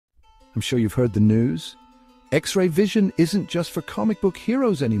I'm sure you've heard the news. X-ray vision isn't just for comic book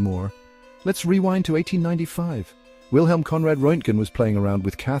heroes anymore. Let's rewind to 1895. Wilhelm Conrad Roentgen was playing around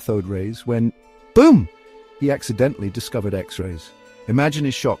with cathode rays when, boom! He accidentally discovered X-rays. Imagine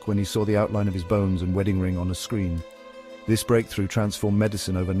his shock when he saw the outline of his bones and wedding ring on a screen. This breakthrough transformed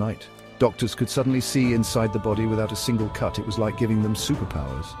medicine overnight. Doctors could suddenly see inside the body without a single cut. It was like giving them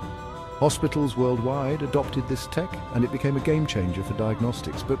superpowers. Hospitals worldwide adopted this tech, and it became a game changer for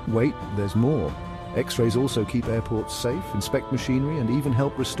diagnostics. But wait, there's more. X-rays also keep airports safe, inspect machinery, and even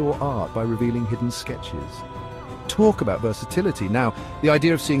help restore art by revealing hidden sketches. Talk about versatility. Now, the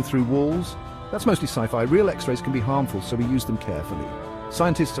idea of seeing through walls, that's mostly sci-fi. Real X-rays can be harmful, so we use them carefully.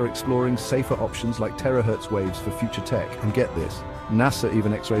 Scientists are exploring safer options like terahertz waves for future tech. And get this, NASA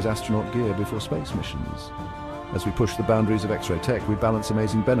even X-rays astronaut gear before space missions. As we push the boundaries of X-ray tech, we balance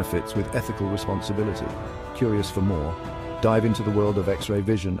amazing benefits with ethical responsibility. Curious for more? Dive into the world of X-ray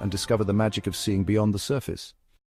vision and discover the magic of seeing beyond the surface.